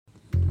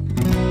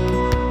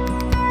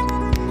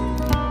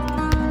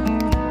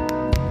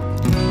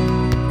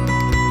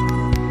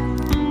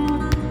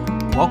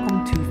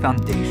Welcome to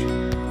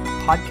Foundation, a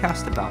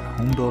podcast about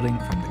home building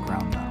from the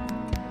ground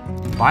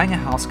up. Buying a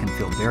house can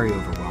feel very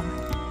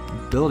overwhelming,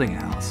 and building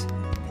a house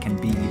can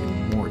be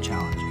even more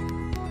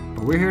challenging.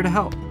 But we're here to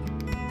help.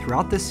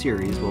 Throughout this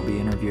series, we'll be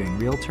interviewing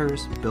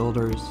realtors,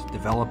 builders,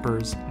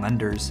 developers,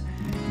 lenders,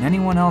 and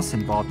anyone else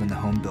involved in the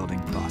home building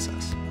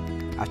process.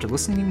 After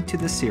listening to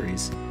this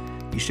series,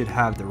 you should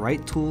have the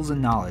right tools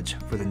and knowledge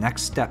for the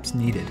next steps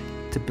needed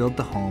to build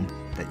the home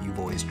that you've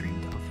always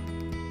dreamed of.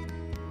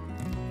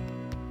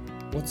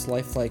 What's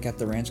life like at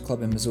the Ranch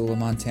Club in Missoula,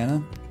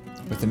 Montana?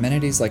 With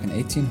amenities like an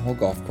 18-hole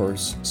golf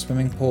course,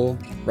 swimming pool,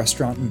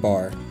 restaurant, and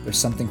bar, there's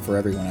something for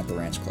everyone at the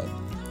Ranch Club.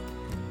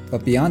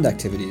 But beyond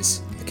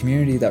activities, the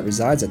community that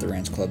resides at the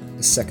Ranch Club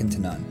is second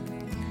to none.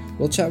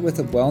 We'll chat with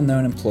a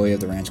well-known employee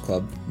of the Ranch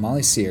Club,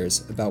 Molly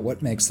Sears, about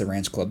what makes the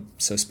Ranch Club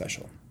so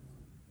special.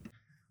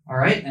 All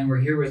right, and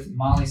we're here with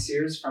Molly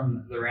Sears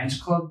from the Ranch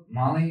Club.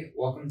 Molly,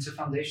 welcome to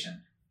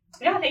Foundation.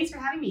 Yeah, thanks for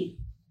having me.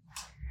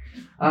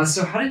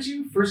 So how did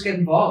you first get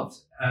involved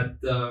at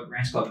the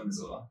Ranch Club in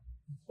Missoula?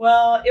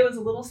 Well, it was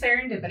a little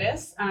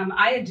serendipitous.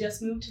 I had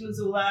just moved to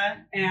Missoula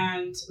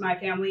and my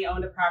family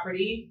owned a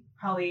property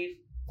probably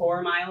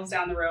 4 miles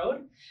down the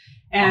road.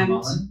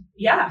 And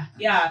yeah.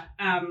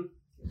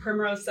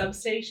 Primrose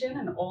substation,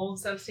 an old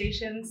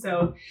substation.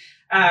 So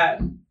I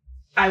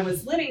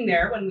was living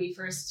there when we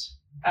first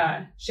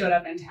showed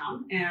up in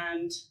town.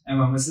 And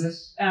when was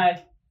this?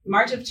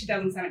 March of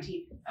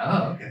 2017.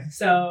 Oh, okay.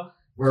 So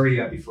where were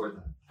you at before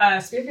then?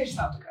 Spearfish,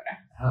 South Dakota.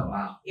 Oh,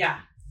 wow. Yeah.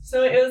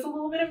 So it was a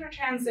little bit of a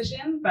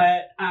transition,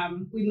 but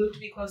we moved to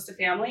be close to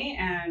family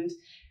and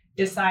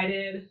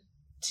decided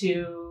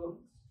to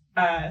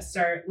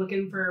start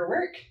looking for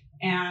work.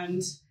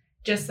 And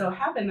just so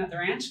happened that the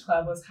Ranch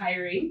Club was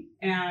hiring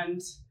and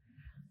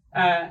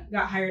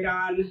got hired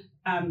on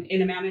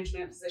in a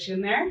management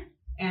position there.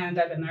 And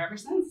I've been there ever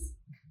since.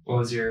 What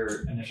was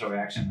your initial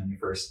reaction when you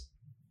first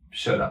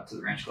showed up to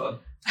the Ranch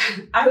Club?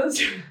 I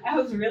was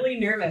really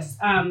nervous.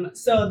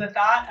 So the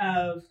thought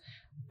of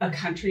a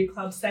country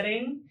club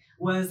setting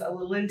was a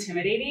little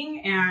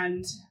intimidating,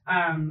 and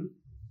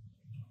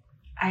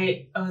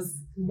I was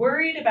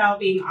worried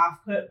about being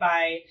off-put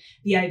by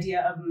the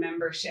idea of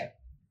membership,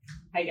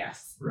 I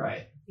guess.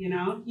 Right. You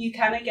know, you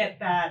kind of get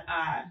that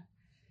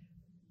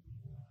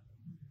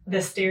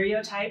the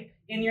stereotype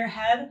in your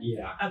head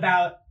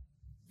about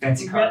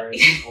fancy cars,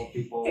 old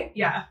people.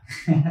 Yeah.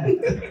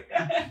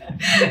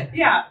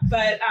 Yeah.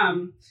 But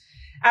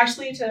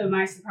actually, to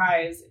my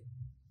surprise,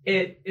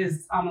 it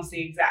is almost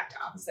the exact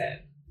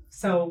opposite.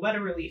 So what a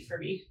relief for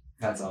me.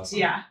 That's awesome.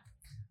 Yeah.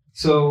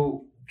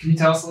 So can you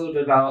tell us a little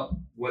bit about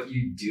what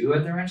you do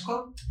at the Ranch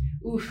Club?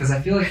 Because I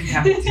feel like you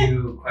have to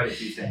do quite a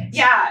few things.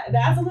 Yeah,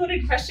 that's a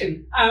loaded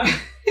question.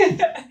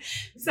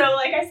 So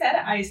like I said,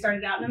 I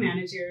started out in a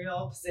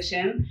managerial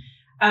position,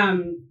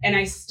 and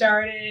I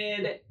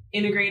started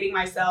integrating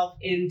myself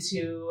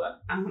into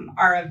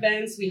our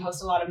events. We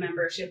host a lot of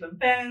membership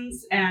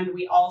events, and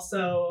we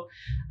also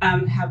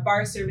have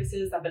bar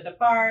services up at the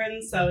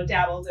barn, so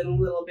dabbled in a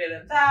little bit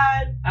of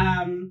that.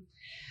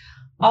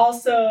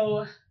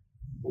 Also,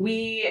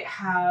 we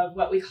have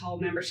what we call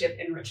membership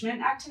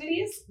enrichment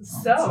activities.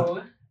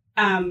 So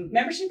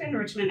membership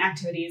enrichment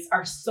activities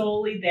are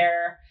solely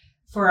there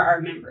for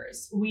our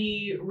members.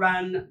 We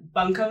run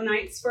bunco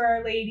nights for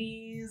our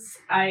ladies.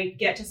 I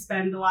get to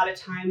spend a lot of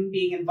time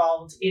being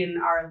involved in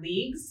our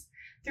leagues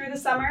through the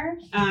summer.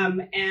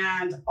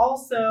 And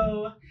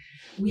also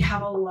we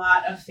have a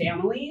lot of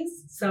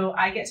families. So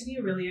I get to be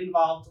really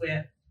involved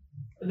with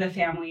the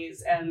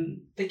families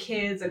and the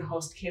kids and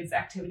host kids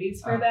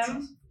activities for them.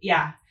 Awesome.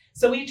 Yeah.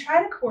 So we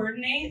try to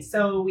coordinate.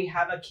 So we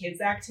have a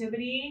kids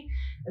activity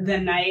the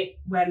night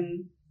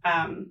when,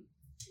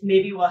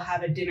 maybe we'll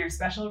have a dinner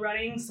special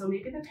running, so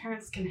maybe the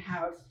parents can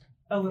have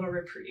a little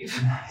reprieve.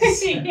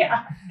 Nice.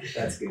 Yeah.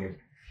 That's good.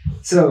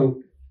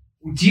 So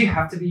do you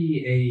have to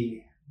be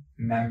a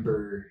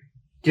member?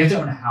 Do you have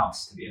to own a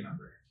house to be a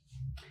member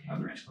of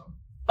the Ranch Club?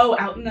 Oh,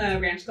 out in the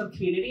Ranch Club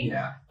community?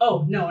 Yeah.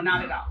 Oh, no,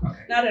 not at all.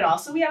 Okay. Not at all.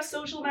 So we have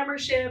social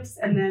memberships,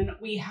 and then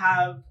we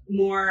have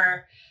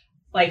more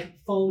like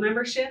full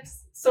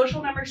memberships.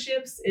 Social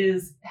memberships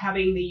is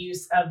having the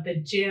use of the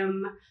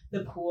gym,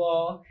 the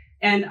pool,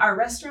 and our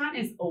restaurant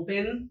is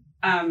open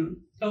to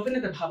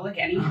the public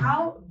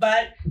anyhow.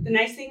 But the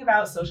nice thing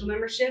about social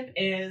membership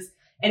is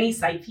any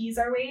site fees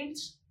are waived.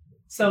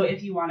 So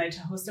if you wanted to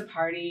host a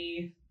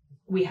party,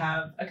 we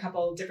have a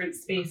couple different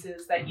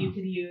spaces that you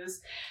could use.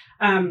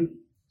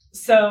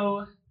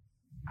 So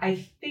I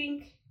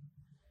think,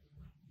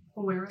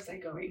 where was I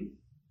going?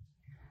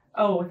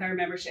 Oh, with our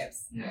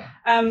memberships. Yeah.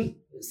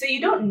 So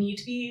you don't need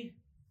to be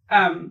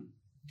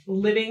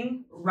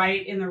living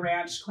right in the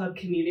Ranch Club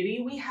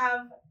community. We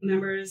have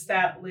members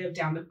that live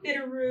down the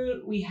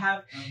Bitterroot. We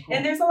have, cool.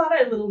 And there's a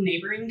lot of little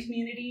neighboring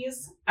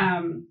communities,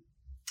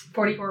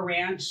 44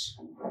 Ranch.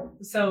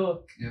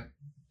 So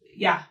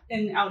yeah,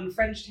 and out in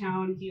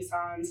Frenchtown,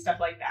 Huson, stuff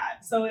like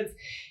that. So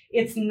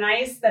it's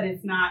nice that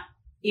it's not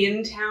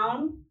in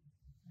town.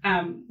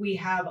 We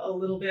have a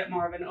little bit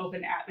more of an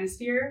open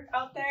atmosphere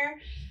out there,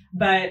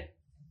 but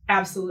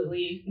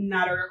absolutely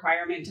not a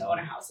requirement to own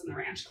a house in the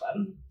Ranch Club.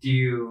 Do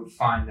you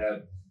find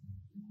that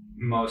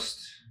most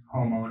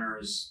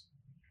homeowners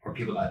or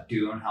people that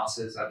do own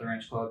houses at the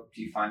Ranch Club,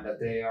 do you find that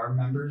they are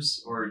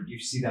members, or you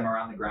see them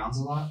around the grounds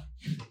a lot?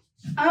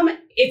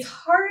 It's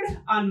hard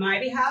on my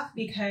behalf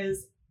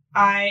because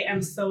I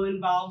am so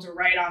involved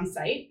right on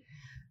site.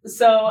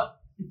 So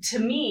to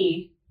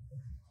me,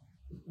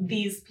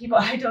 these people,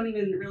 I don't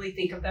even really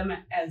think of them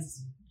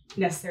as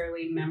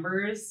necessarily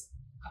members.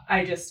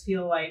 I just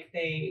feel like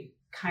they're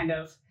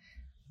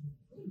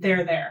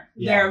there.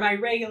 Yeah. They're my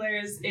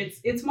regulars.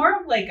 It's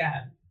more of like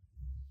a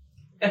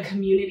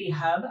community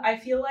hub, I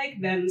feel like,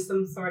 than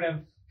some sort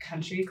of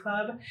country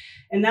club.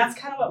 And that's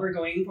kind of what we're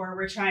going for.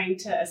 We're trying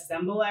to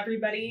assemble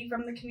everybody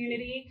from the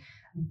community,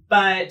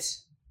 but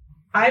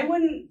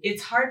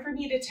it's hard for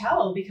me to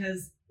tell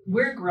because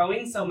we're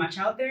growing so much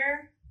out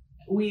there.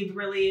 We've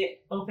really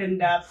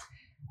opened up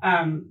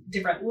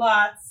different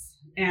lots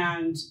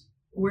and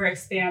we're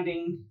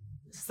expanding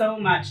so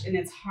much, and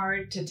it's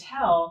hard to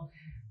tell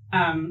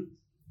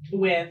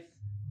with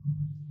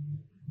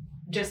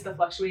just the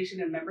fluctuation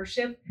in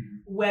membership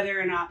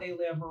whether or not they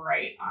live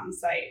right on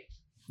site.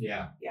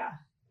 Yeah. Yeah.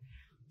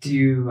 Do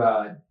you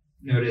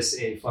notice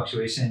a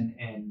fluctuation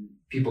in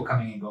people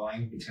coming and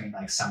going between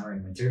like summer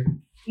and winter?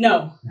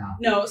 No.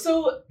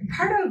 So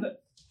part of,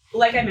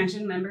 like I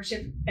mentioned,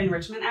 membership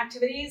enrichment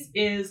activities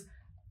is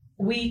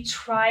we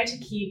try to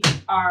keep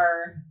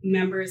our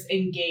members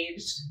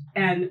engaged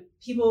and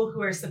people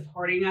who are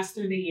supporting us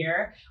through the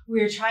year.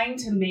 We're trying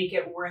to make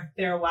it worth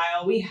their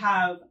while. We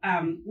have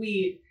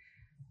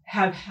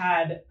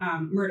had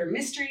murder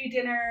mystery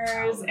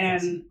dinners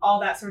and all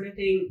that sort of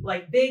thing,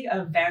 like big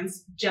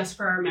events just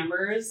for our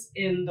members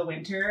in the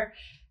winter,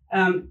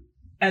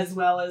 as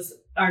well as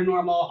our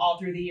normal all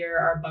through the year,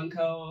 our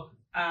bunco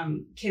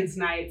kids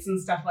nights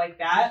and stuff like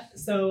that.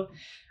 So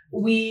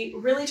we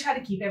really try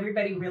to keep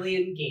everybody really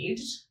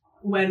engaged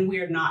when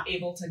we're not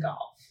able to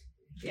golf.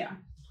 Yeah.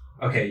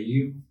 Okay,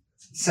 you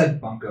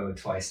said bunco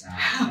twice now.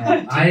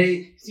 And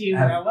I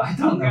know what I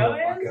don't know what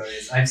bunco bunco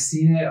is. I've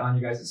seen it on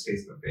your guys'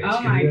 Facebook page.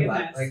 Oh my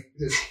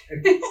goodness.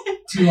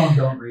 Too long,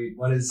 don't read.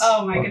 What is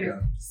Oh my bunco?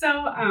 goodness. So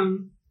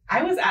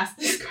I was asked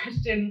this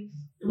question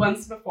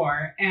once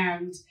before,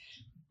 and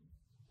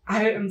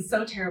I am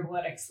so terrible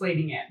at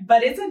explaining it,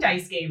 but it's a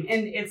dice game,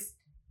 and it's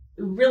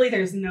really,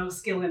 there's no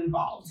skill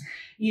involved.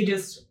 You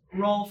just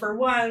roll for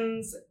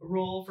ones,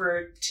 roll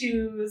for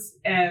twos,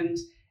 and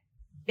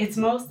it's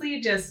mostly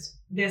just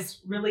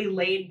this really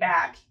laid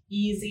back,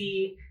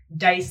 easy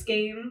dice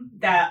game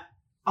that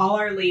all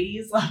our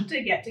ladies love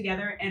to get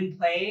together and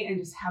play and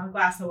just have a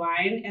glass of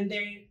wine. And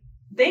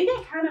they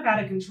get kind of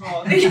out of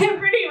control. They get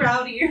pretty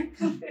rowdy.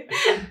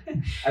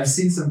 I've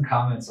seen some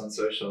comments on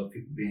social of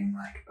people being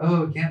like,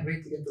 "Oh, can't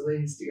wait to get the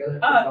ladies together for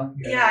bunco."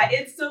 Yeah,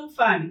 it's so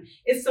fun.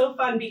 It's so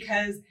fun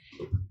because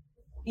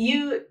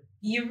you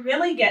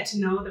really get to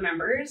know the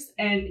members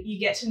and you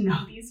get to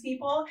know these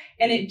people,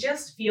 and it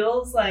just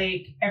feels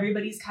like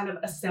everybody's kind of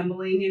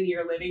assembling in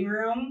your living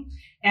room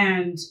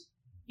and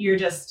you're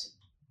just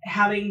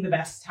having the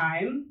best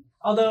time.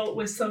 Although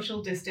with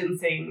social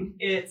distancing,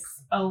 it's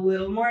a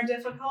little more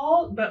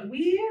difficult, but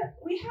we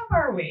have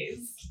our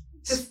ways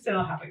to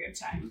still have a good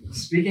time.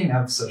 Speaking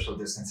of social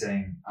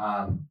distancing,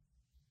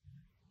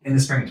 in the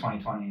spring of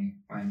 2020,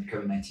 when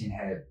COVID-19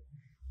 hit,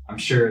 I'm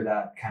sure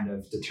that kind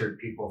of deterred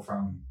people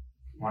from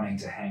wanting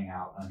to hang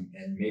out,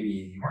 and maybe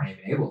you weren't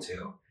even able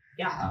to.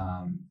 Yeah.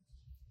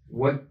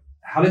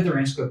 How did the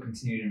Ranch Club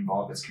continue to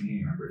involve its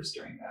community members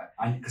during that?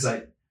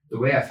 The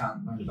way I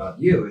learned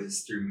about you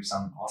is through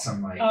some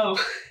awesome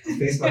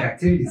Facebook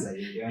activities that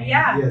you're doing.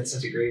 Yeah. You had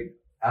such a great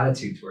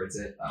attitude towards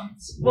it.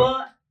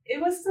 Well, it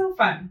was so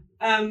fun.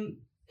 And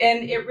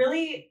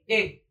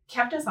it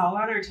kept us all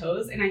on our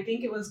toes. And I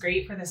think it was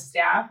great for the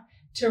staff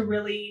to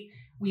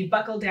we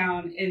buckled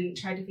down and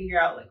tried to figure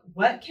out, like,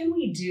 what can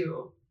we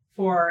do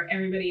for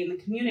everybody in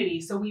the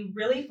community? So we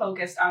really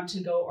focused on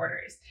to-go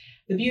orders.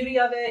 The beauty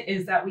of it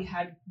is that we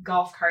had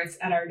golf carts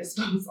at our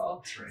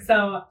disposal. That's right.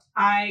 So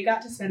I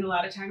got to spend a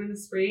lot of time in the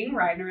spring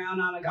riding around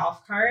on a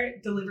golf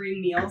cart,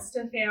 delivering meals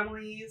to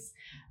families.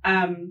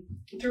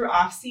 Through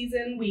off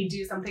season, we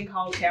do something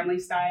called family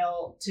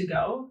style to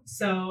go.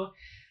 So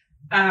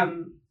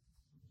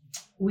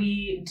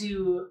we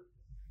do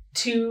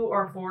 2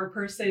 or 4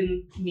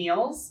 person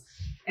meals,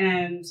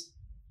 and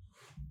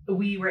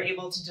we were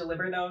able to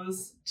deliver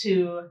those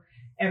to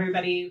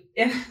everybody.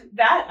 And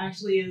that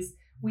actually is,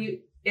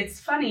 it's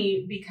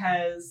funny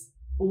because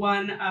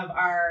one of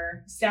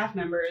our staff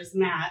members,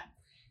 Matt,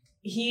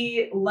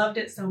 he loved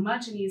it so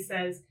much, and he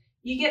says,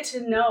 you get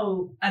to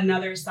know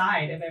another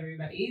side of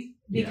everybody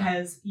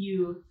because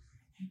you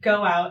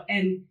go out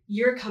and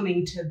you're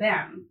coming to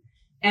them.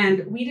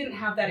 And we didn't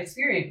have that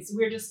experience.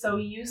 We're just so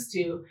used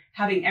to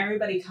having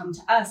everybody come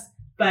to us.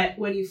 But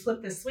when you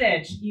flip the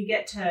switch, you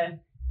get to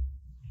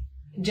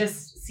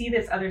just see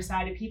this other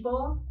side of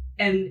people.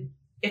 And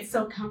it's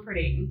so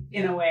comforting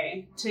in a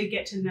way to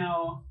get to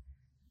know,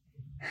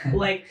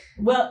 like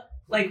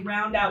like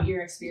round out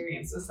your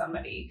experience with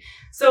somebody.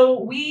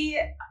 So we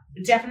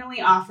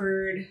definitely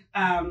offered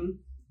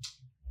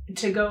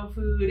to-go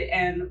food,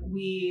 and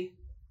we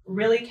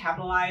really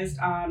capitalized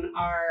on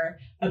our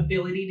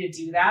ability to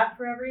do that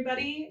for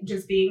everybody,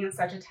 just being in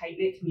such a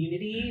tight-knit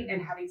community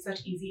and having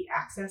such easy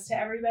access to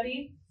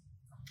everybody.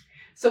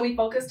 So we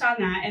focused on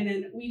that, and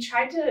then we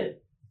tried to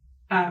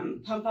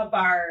pump up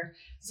our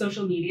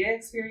social media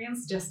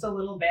experience just a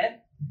little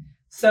bit.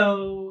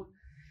 So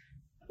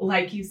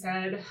like you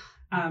said,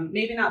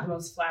 maybe not the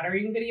most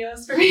flattering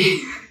videos for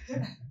me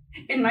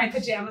in my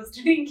pajamas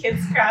doing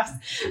kids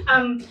crafts,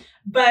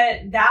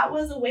 but that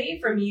was a way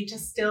for me to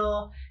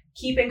still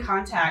keep in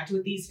contact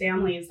with these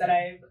families that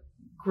I've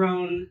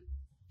grown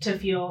to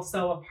feel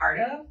so a part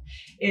of.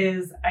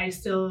 Is I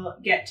still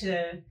get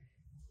to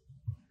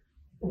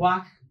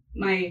walk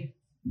my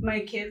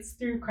kids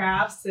through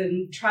crafts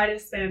and try to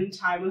spend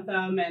time with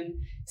them and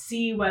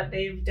see what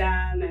they've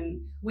done.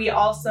 And we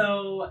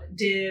also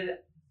did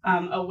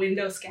a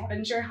window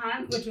scavenger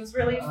hunt, which was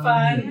really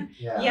fun.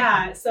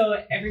 Yeah.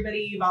 So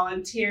everybody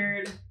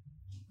volunteered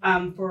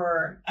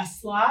for a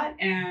slot,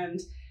 and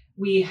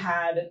we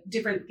had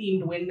different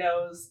themed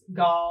windows,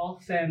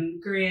 golf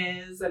and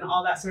grizz and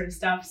all that sort of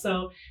stuff.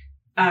 So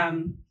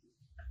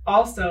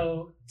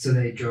also... So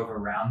they drove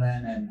around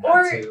then and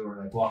or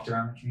like walked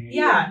around the community?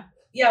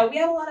 Yeah, we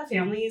had a lot of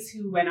families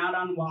who went out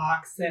on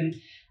walks and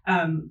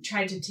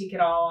tried to tick it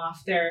all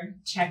off their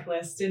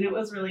checklist. And it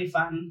was really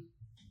fun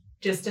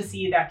just to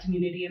see that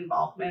community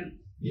involvement.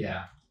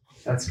 Yeah,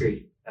 that's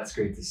great. That's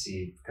great to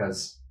see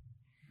because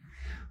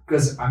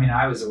I mean,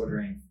 I was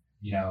ordering,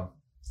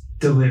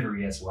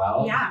 delivery as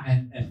well. Yeah.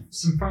 And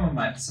some of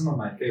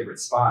my favorite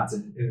spots.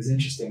 And it was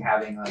interesting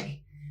having like,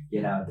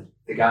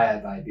 the guy I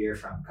buy beer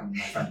from come to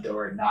my front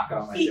door and knock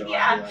on my door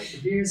and be like,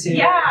 the beer's here.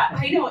 Yeah,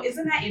 I know.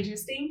 Isn't that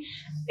interesting?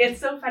 It's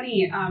so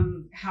funny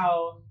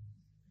how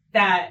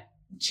that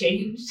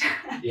changed.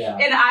 Yeah.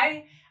 And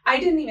I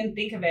didn't even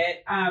think of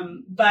it.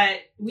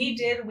 But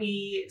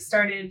we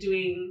started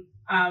doing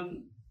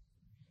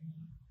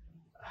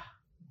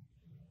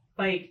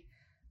like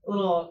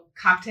little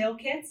cocktail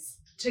kits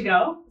to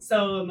go.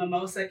 So a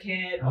mimosa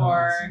kit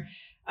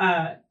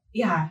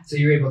So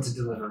you were able to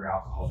deliver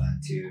alcohol then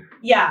too?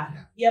 Yeah.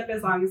 Yep.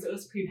 As long as it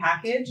was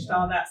prepackaged,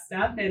 all that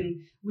stuff.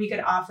 And we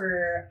could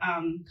offer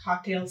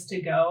cocktails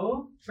to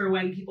go for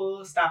when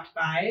people stopped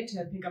by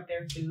to pick up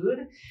their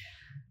food.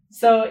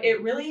 So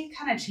it really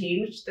kind of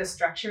changed the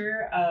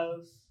structure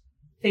of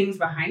things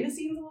behind the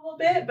scenes a little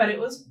bit, but it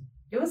was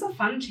a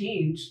fun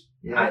change.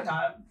 Yeah, I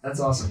thought. That's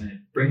awesome. And it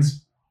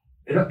brings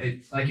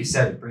it like you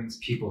said, it brings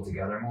people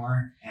together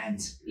more. And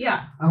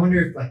yeah, I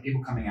wonder if like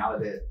people coming out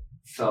of it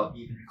felt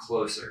even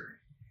closer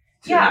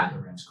to the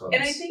Ranch Club.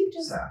 And I think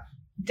just staff.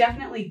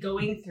 Definitely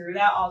going through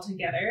that all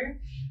together.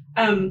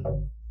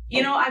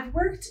 I've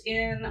worked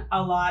in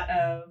a lot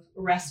of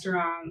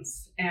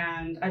restaurants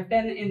and I've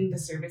been in the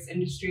service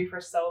industry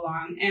for so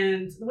long.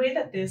 And the way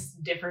that this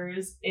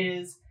differs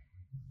is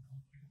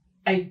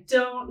I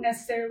don't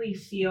necessarily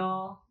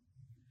feel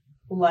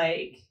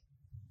like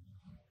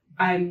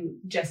I'm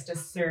just a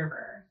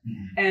server.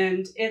 Mm-hmm.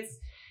 And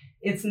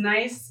it's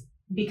nice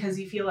because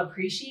you feel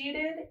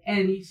appreciated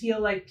and you feel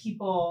like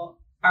people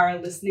are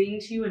listening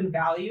to you and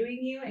valuing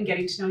you and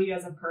getting to know you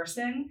as a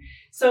person.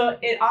 So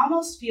it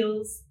almost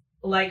feels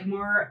like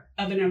more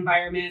of an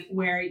environment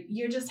where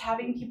you're just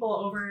having people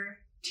over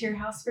to your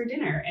house for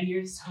dinner and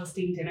you're just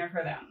hosting dinner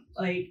for them.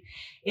 Like,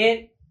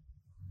 it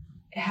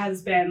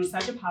has been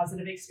such a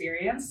positive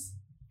experience,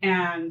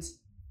 and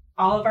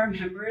all of our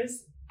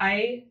members,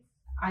 I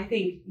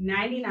think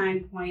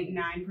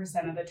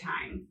 99.9% of the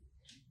time,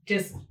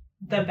 just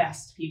the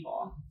best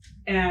people.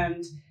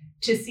 And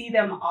to see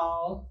them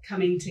all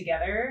coming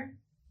together,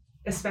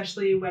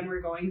 especially when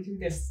we're going through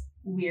this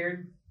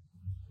weird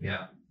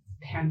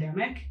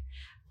pandemic,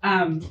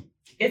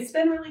 it's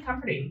been really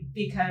comforting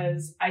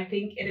because I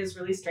think it has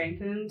really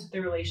strengthened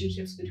the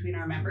relationships between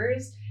our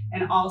members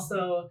and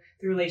also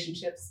the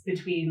relationships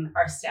between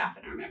our staff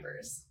and our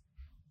members.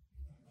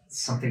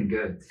 Something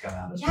good to come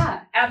out of this.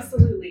 Yeah,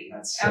 absolutely.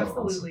 That's so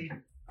absolutely.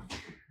 Awesome.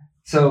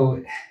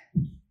 So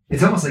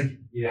it's almost like,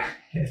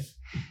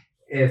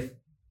 if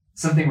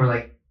something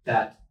like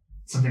that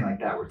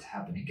were to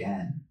happen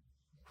again,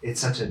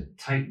 it's such a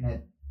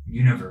tight-knit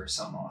universe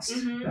almost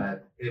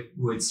that it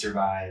would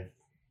survive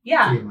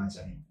pretty much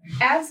anything.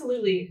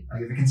 Absolutely.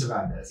 Like if it can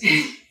survive this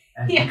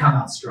and come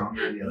out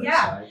stronger the other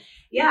side.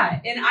 Yeah.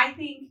 And I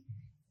think,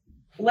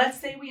 let's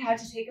say we had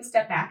to take a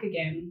step back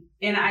again,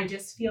 and I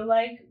just feel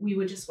like we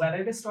would just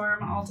weather the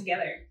storm all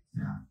together.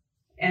 Yeah.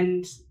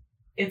 And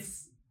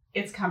it's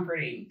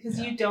comforting because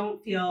you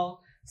don't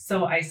feel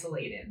so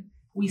isolated.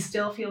 We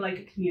still feel like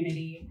a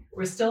community.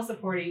 We're still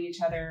supporting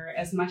each other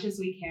as much as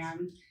we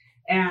can.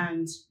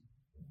 And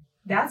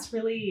that's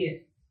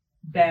really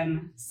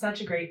been such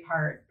a great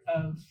part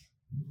of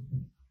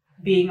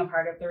being a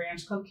part of the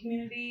Ranch Club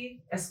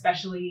community,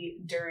 especially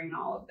during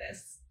all of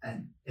this.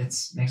 And it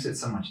makes it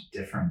so much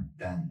different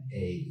than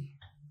a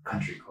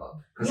country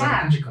club. Because like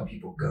a country club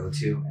people go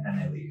to and then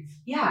they leave.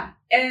 Yeah.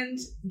 And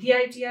the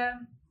idea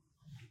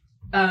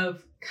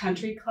of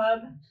country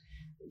club,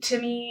 to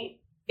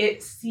me,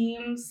 it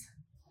seems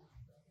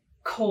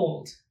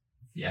cold.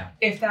 Yeah.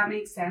 If that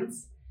makes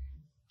sense.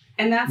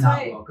 And that's Not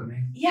why,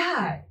 welcoming.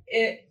 yeah,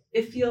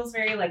 it feels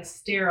very like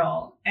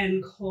sterile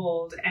and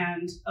cold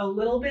and a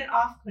little bit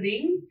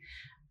off-putting.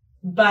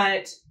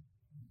 But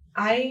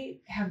I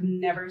have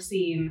never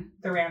seen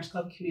the Ranch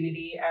Club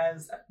community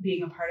as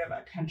being a part of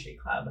a country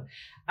club.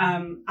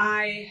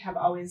 I have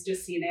always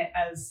just seen it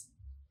as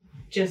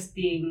just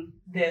being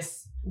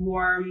this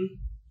warm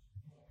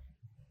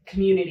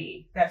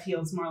community that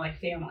feels more like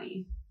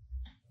family,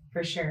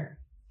 for sure.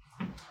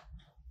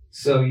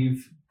 So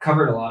you've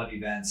covered a lot of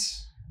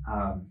events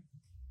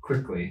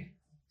quickly.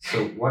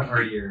 So what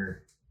are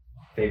your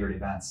favorite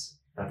events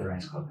that the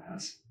Ranch Club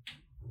has?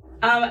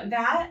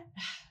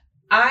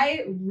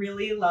 I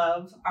really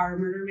love our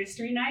murder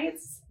mystery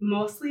nights,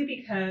 mostly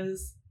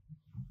because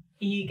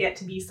you get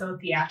to be so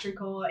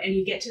theatrical and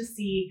you get to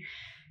see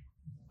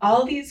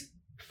all these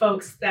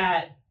folks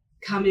that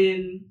come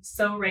in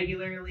so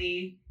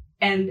regularly,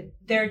 and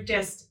they're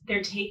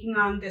taking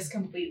on this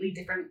completely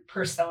different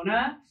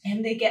persona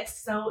and they get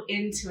so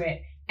into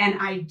it. And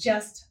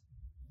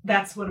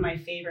that's one of my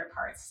favorite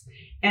parts.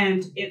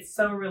 And it's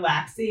so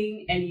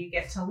relaxing and you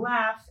get to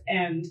laugh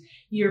and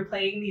you're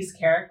playing these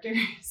characters.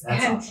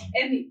 That's awesome.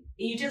 And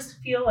you just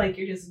feel like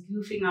you're just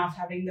goofing off,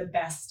 having the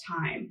best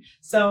time.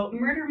 So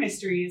murder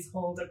mysteries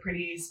hold a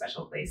pretty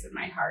special place in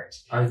my heart.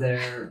 Are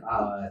there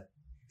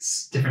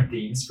different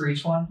themes for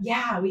each one?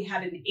 Yeah, we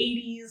had an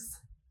 80s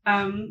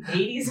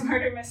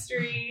murder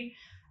mystery.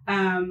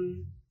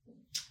 And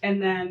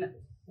then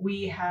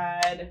we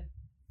had,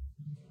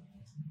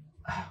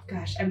 oh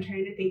gosh, I'm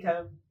trying to think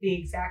of the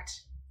exact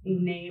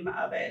name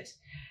of it.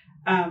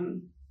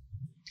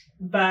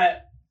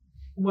 But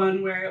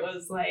one where it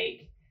was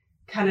like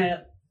kind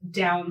of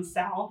down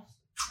south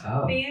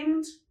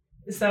themed.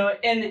 So,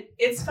 and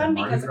it's fun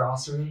Mardi because Gras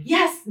sort of?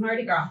 Yes,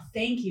 Mardi Gras.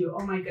 Thank you.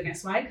 Oh my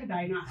goodness. Why could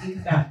I not think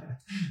of that?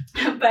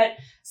 But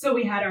so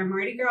we had our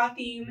Mardi Gras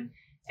theme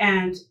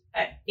and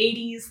an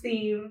 80s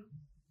theme.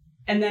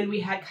 And then we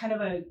had kind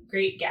of a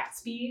Great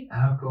Gatsby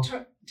cool.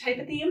 type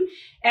of theme.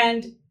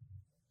 And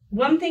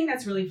one thing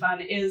that's really fun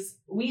is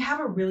we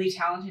have a really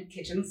talented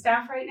kitchen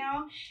staff right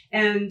now,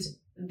 and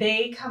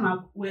they come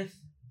up with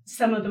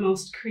some of the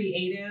most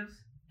creative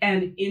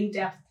and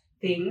in-depth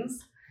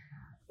things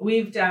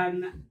we've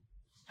done.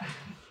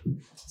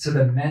 So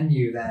the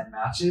menu then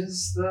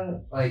matches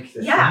the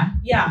Yeah, theme?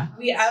 yeah.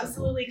 We That's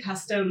absolutely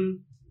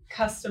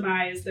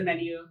customize the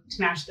menu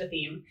to match the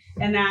theme.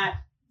 And that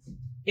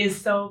is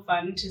so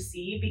fun to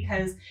see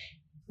because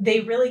they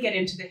really get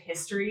into the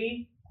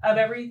history of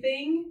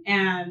everything.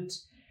 And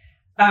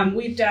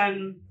we've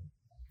done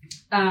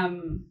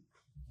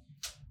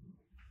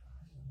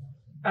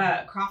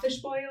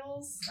crawfish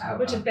boils,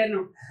 which have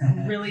been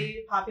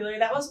really popular.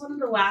 That was one of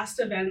the last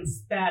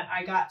events that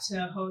I got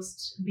to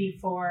host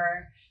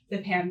before the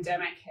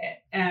pandemic hit,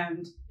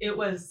 and it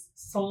was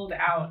sold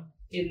out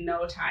in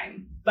no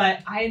time. But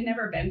I had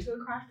never been to a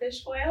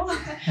crawfish boil,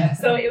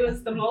 so it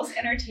was the most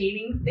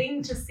entertaining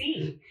thing to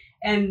see.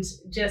 And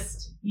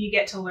just you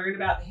get to learn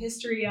about the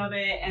history of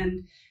it,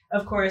 and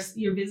of course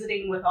you're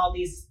visiting with all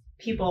these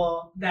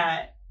people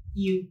that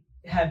you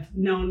have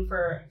known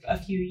for a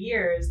few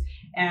years,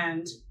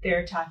 and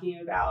they're talking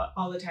about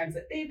all the times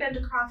that they've been to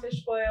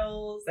crawfish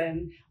boils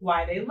and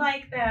why they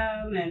like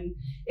them, and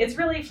it's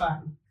really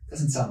fun.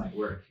 Doesn't sound like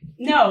work.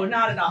 No,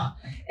 not at all.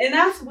 And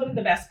that's one of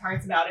the best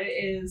parts about it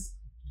is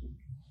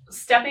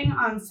stepping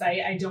on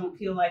site. I don't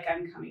feel like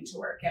I'm coming to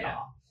work at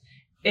all.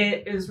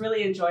 It is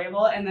really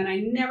enjoyable, and then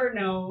I never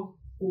know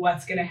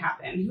what's going to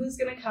happen. Who's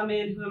going to come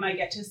in? Who am I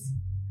going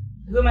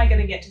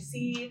to get to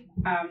see?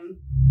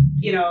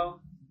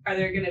 Are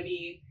there going to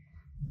be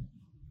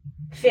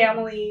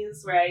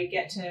families where I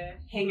get to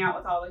hang out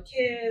with all the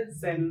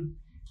kids and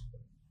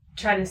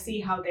try to see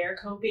how they're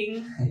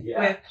coping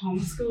with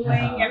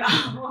homeschooling and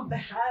all of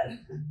that?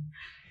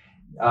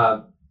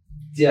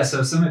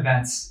 So some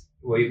events,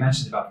 well, you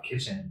mentioned about the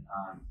kitchen,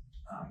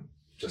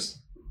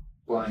 just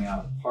blowing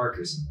out the park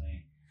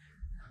recently.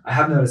 I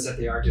have noticed that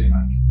they are doing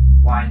like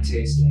wine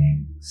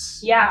tastings.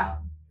 Yeah.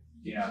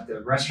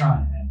 The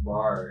restaurant and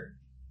bar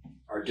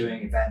are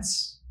doing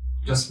events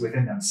just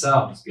within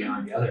themselves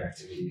beyond the other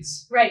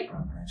activities. Right.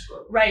 From the Ranch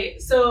Club.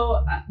 Right.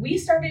 So we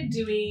started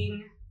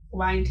doing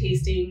wine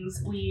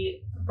tastings.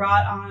 We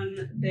brought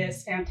on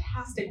this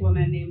fantastic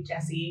woman named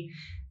Jessie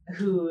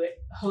who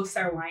hosts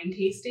our wine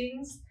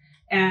tastings.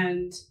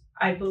 And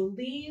I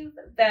believe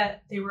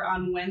that they were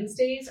on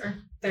Wednesdays or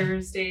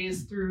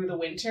Thursdays through the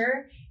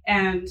winter.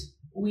 And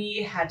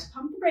we had to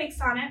pump the brakes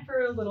on it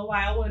for a little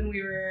while when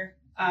we were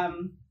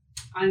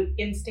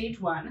in stage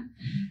 1,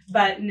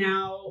 but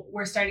now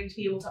we're starting to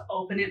be able to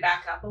open it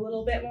back up a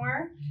little bit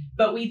more.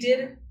 But we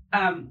did,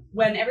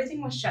 when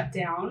everything was shut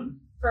down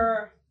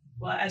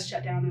as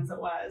shut down as it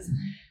was,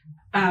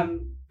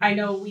 I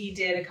know we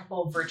did a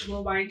couple of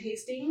virtual wine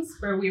tastings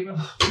where we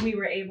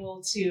were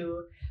able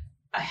to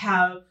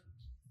have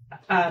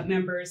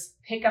members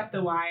pick up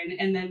the wine,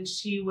 and then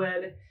she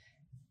would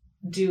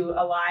do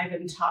a live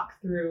and talk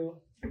through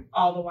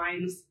all the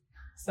wines.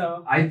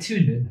 So I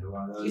tuned into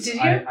one of those. Did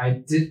you?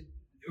 I did.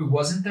 It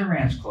wasn't the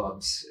ranch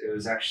clubs. It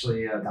was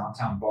actually a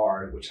downtown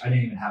bar, which I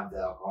didn't even have the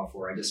alcohol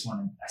for. I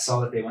saw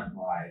that they went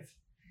live,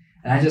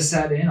 and I just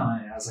sat in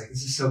on it. I was like,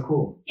 this is so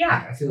cool. Yeah.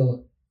 Like, I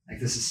feel like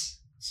this is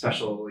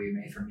specially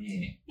made for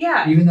me.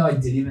 Yeah. Even though I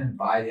didn't even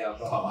buy the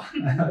alcohol,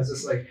 I was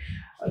just like,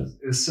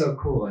 it was so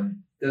cool, and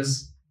it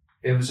was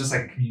just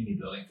like a community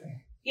building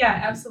thing.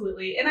 Yeah,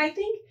 absolutely. And I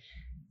think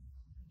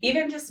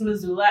even just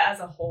Missoula as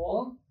a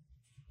whole,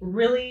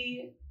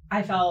 really,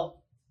 I felt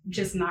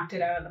just knocked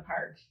it out of the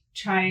park,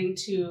 trying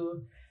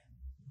to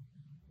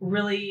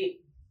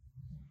really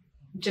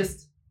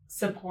just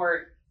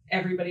support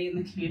everybody in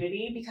the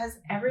community, because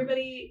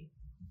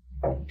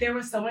there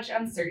was so much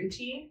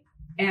uncertainty.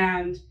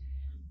 And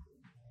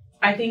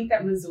I think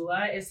that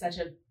Missoula is such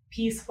a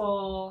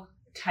peaceful,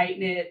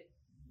 tight-knit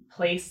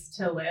place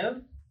to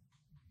live,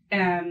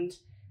 and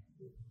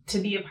to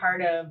be a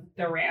part of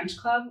the Ranch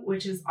Club,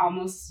 which is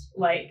almost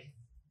like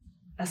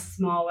a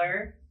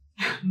smaller,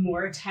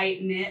 more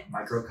tight-knit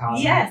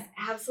microcosm. Yes,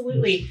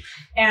 absolutely.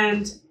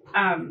 And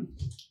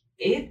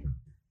it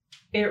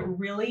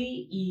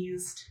really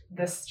eased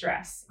the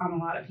stress on a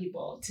lot of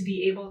people to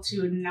be able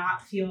to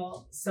not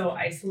feel so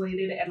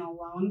isolated and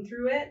alone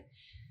through it.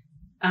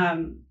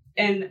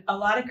 And a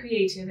lot of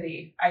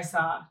creativity I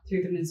saw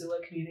through the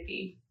Missoula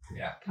community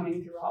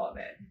coming through all of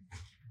it.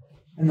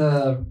 And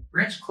the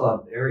Ranch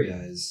Club area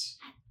it's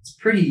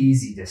pretty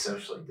easy to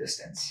socially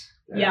distance.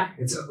 Yeah.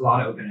 It's a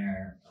lot of open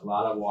air, a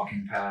lot of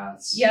walking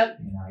paths. Yep.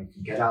 You know, you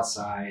can get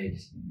outside,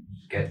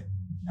 like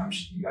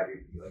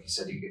you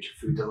said, you get your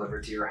food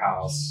delivered to your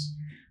house.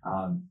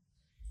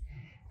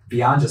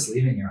 Beyond just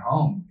leaving your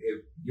home,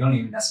 you don't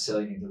even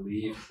necessarily need to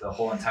leave the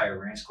whole entire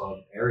Ranch Club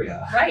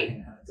area. Right. You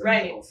know,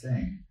 right. The whole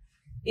thing.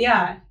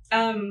 Yeah.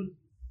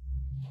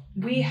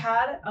 We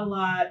had a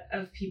lot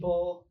of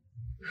people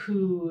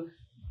who,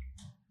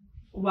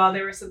 while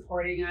they were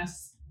supporting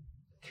us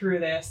through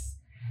this,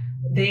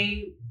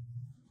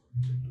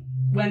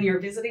 when you're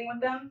visiting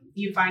with them,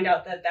 you find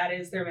out that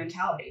is their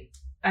mentality.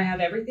 I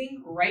have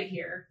everything right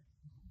here.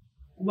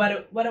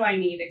 What do I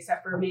need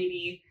except for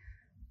maybe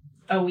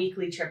a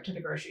weekly trip to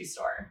the grocery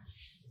store?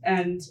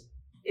 And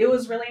it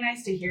was really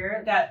nice to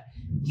hear that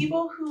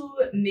people who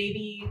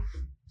maybe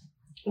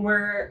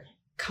were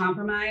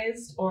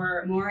compromised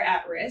or more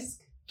at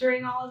risk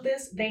during all of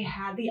this, they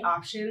had the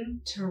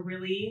option to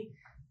really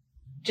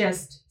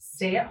just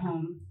stay at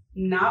home,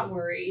 not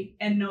worry,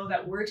 and know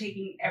that we're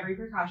taking every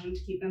precaution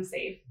to keep them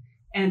safe.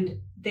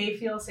 And they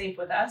feel safe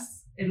with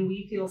us, and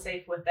we feel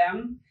safe with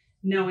them,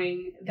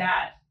 knowing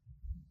that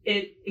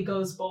it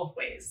goes both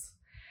ways.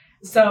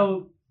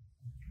 So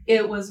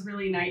it was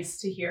really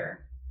nice to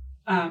hear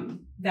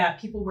that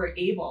people were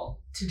able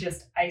to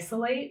just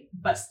isolate,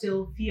 but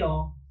still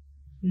feel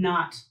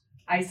not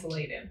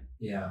isolated.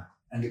 Yeah.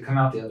 And to come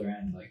out the other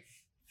end, like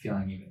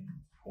feeling even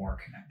more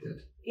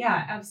connected.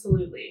 Yeah,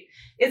 absolutely.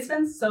 It's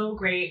been so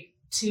great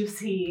to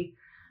see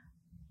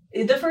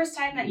the first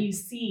time that you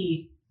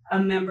see a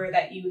member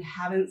that you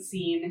haven't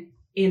seen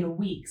in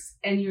weeks,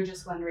 and you're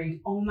just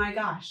wondering, oh my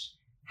gosh,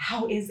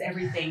 how is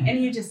everything?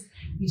 And you just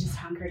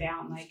hunker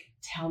down, like,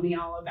 tell me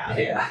all about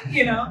it.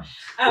 You know,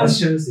 what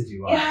shows did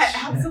you watch? Yeah,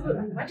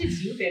 absolutely. What did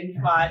you binge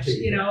watch?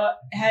 You know,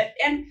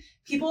 and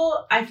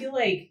people, I feel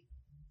like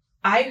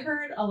I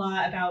heard a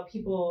lot about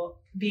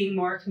people being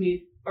more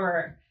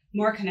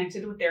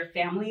connected with their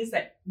families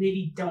that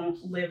maybe don't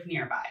live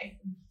nearby.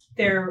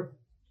 They're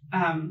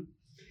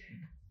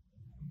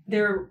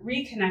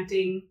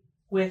reconnecting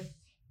with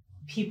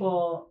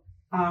people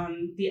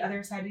on the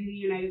other side of the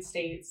United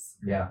States.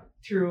 Yeah.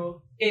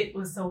 Through, it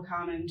was so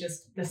common,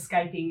 just the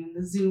Skyping and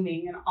the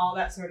Zooming and all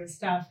that sort of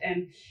stuff.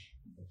 And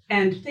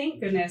thank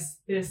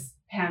goodness this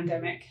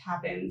pandemic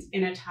happened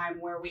in a time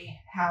where we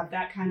have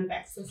that kind of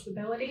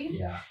accessibility.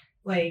 Yeah.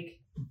 Like,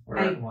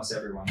 where almost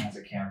everyone has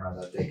a camera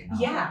that they can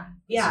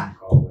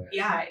call with.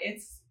 Yeah,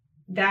 it's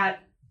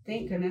that.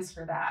 Thank goodness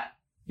for that.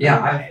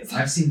 Yeah,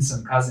 I've seen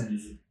some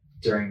cousins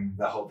during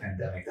the whole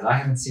pandemic that I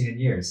haven't seen in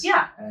years.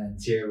 Yeah. And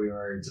here we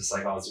were just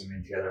like all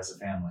zooming together as a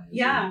family.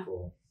 It's really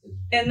cool.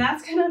 And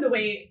that's kind of the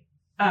way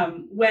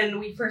when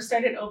we first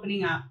started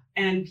opening up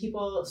and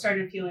people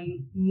started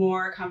feeling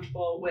more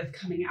comfortable with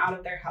coming out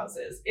of their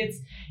houses.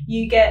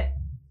 You get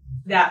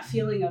that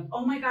feeling of,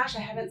 oh my gosh, I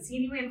haven't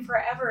seen you in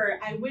forever.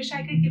 I wish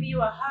I could give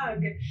you a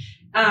hug.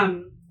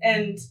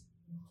 And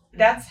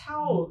that's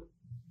how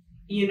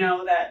you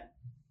know that,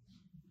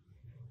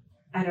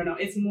 I don't know,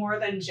 it's more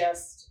than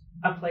just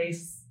a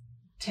place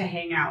to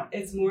hang out.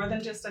 It's more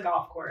than just a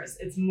golf course.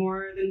 It's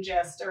more than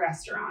just a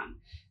restaurant.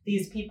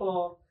 These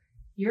people,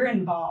 you're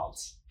involved.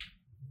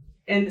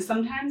 And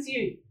sometimes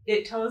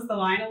it toes the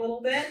line a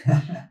little bit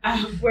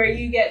where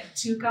you get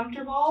too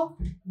comfortable,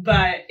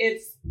 but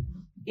it's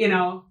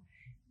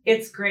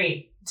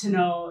great to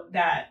know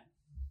that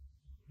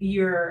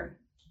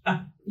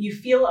you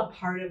feel a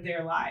part of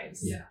their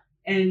lives. Yeah.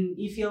 And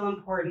you feel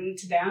important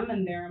to them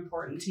and they're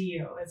important to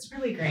you. It's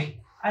really great.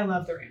 I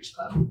love the Ranch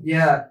Club.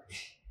 Yeah.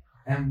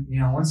 And,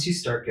 once you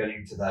start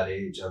getting to that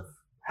age of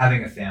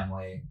having a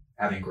family,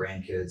 having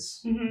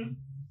grandkids, Mm-hmm.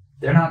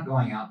 they're not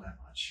going out that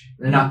much.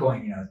 They're not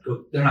going,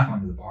 they're not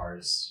going to the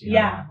bars.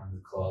 They're not going to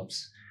the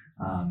clubs.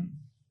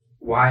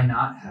 Why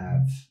not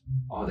have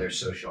all their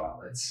social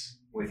outlets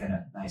within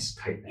a nice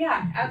tight?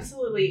 Yeah,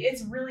 absolutely.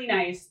 It's really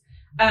nice.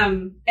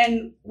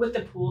 And with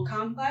the pool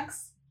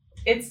complex,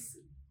 it's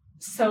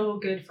so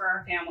good for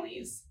our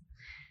families.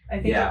 I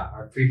think. Yeah,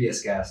 our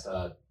previous guest,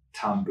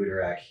 Tom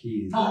Buderak,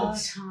 he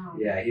lives. Tom.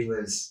 Yeah, he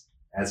lives.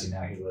 As you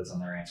know, he lives on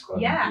the Ranch Club.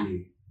 Yeah.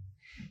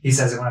 He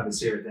says that one of his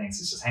favorite things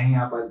is just hanging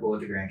out by the pool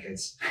with the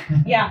grandkids.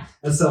 Yeah.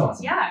 That's so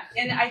awesome. Yeah,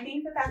 and I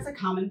think that that's a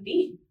common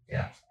theme.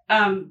 Yeah.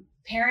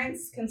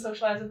 Parents can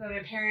socialize with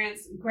other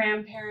parents.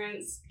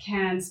 Grandparents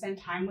can spend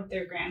time with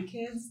their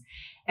grandkids,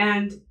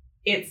 and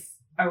it's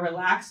a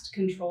relaxed,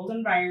 controlled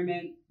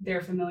environment.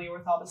 They're familiar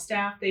with all the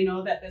staff. They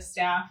know that the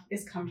staff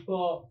is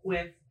comfortable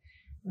with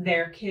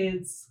their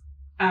kids.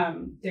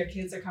 Their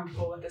kids are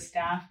comfortable with the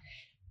staff.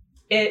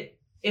 It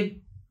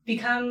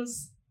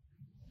becomes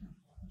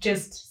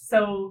just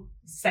so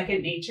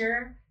second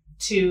nature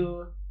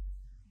to,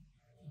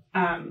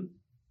 I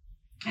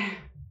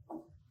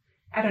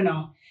don't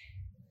know.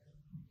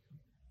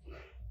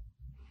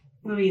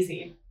 Let me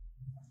see.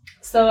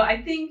 So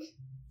I think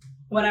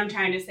what I'm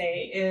trying to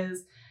say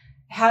is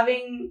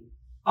having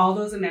all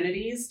those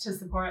amenities to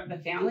support the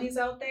families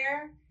out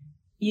there,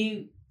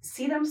 you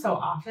see them so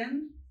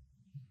often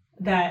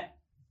that,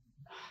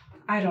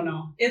 I don't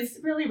know, it's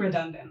really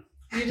redundant.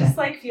 You just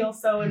feel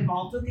so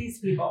involved with these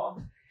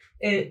people.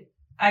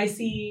 I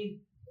see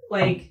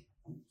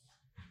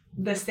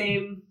the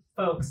same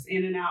folks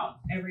in and out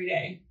every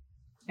day,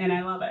 and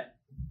I love it.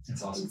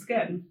 It's awesome. It's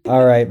good.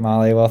 All right,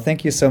 Molly. Well,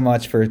 thank you so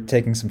much for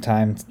taking some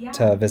time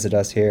to visit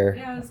us here.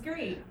 Yeah, it was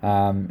great.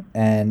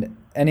 And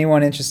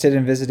anyone interested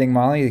in visiting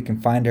Molly, you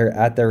can find her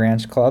at the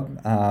Ranch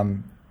Club,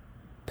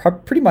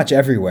 pretty much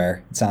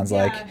everywhere, it sounds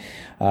like.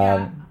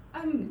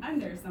 I'm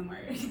there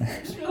somewhere,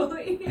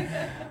 actually.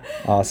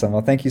 Awesome.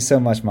 Well, thank you so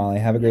much, Molly.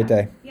 Have a great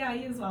day. Yeah,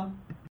 you as well.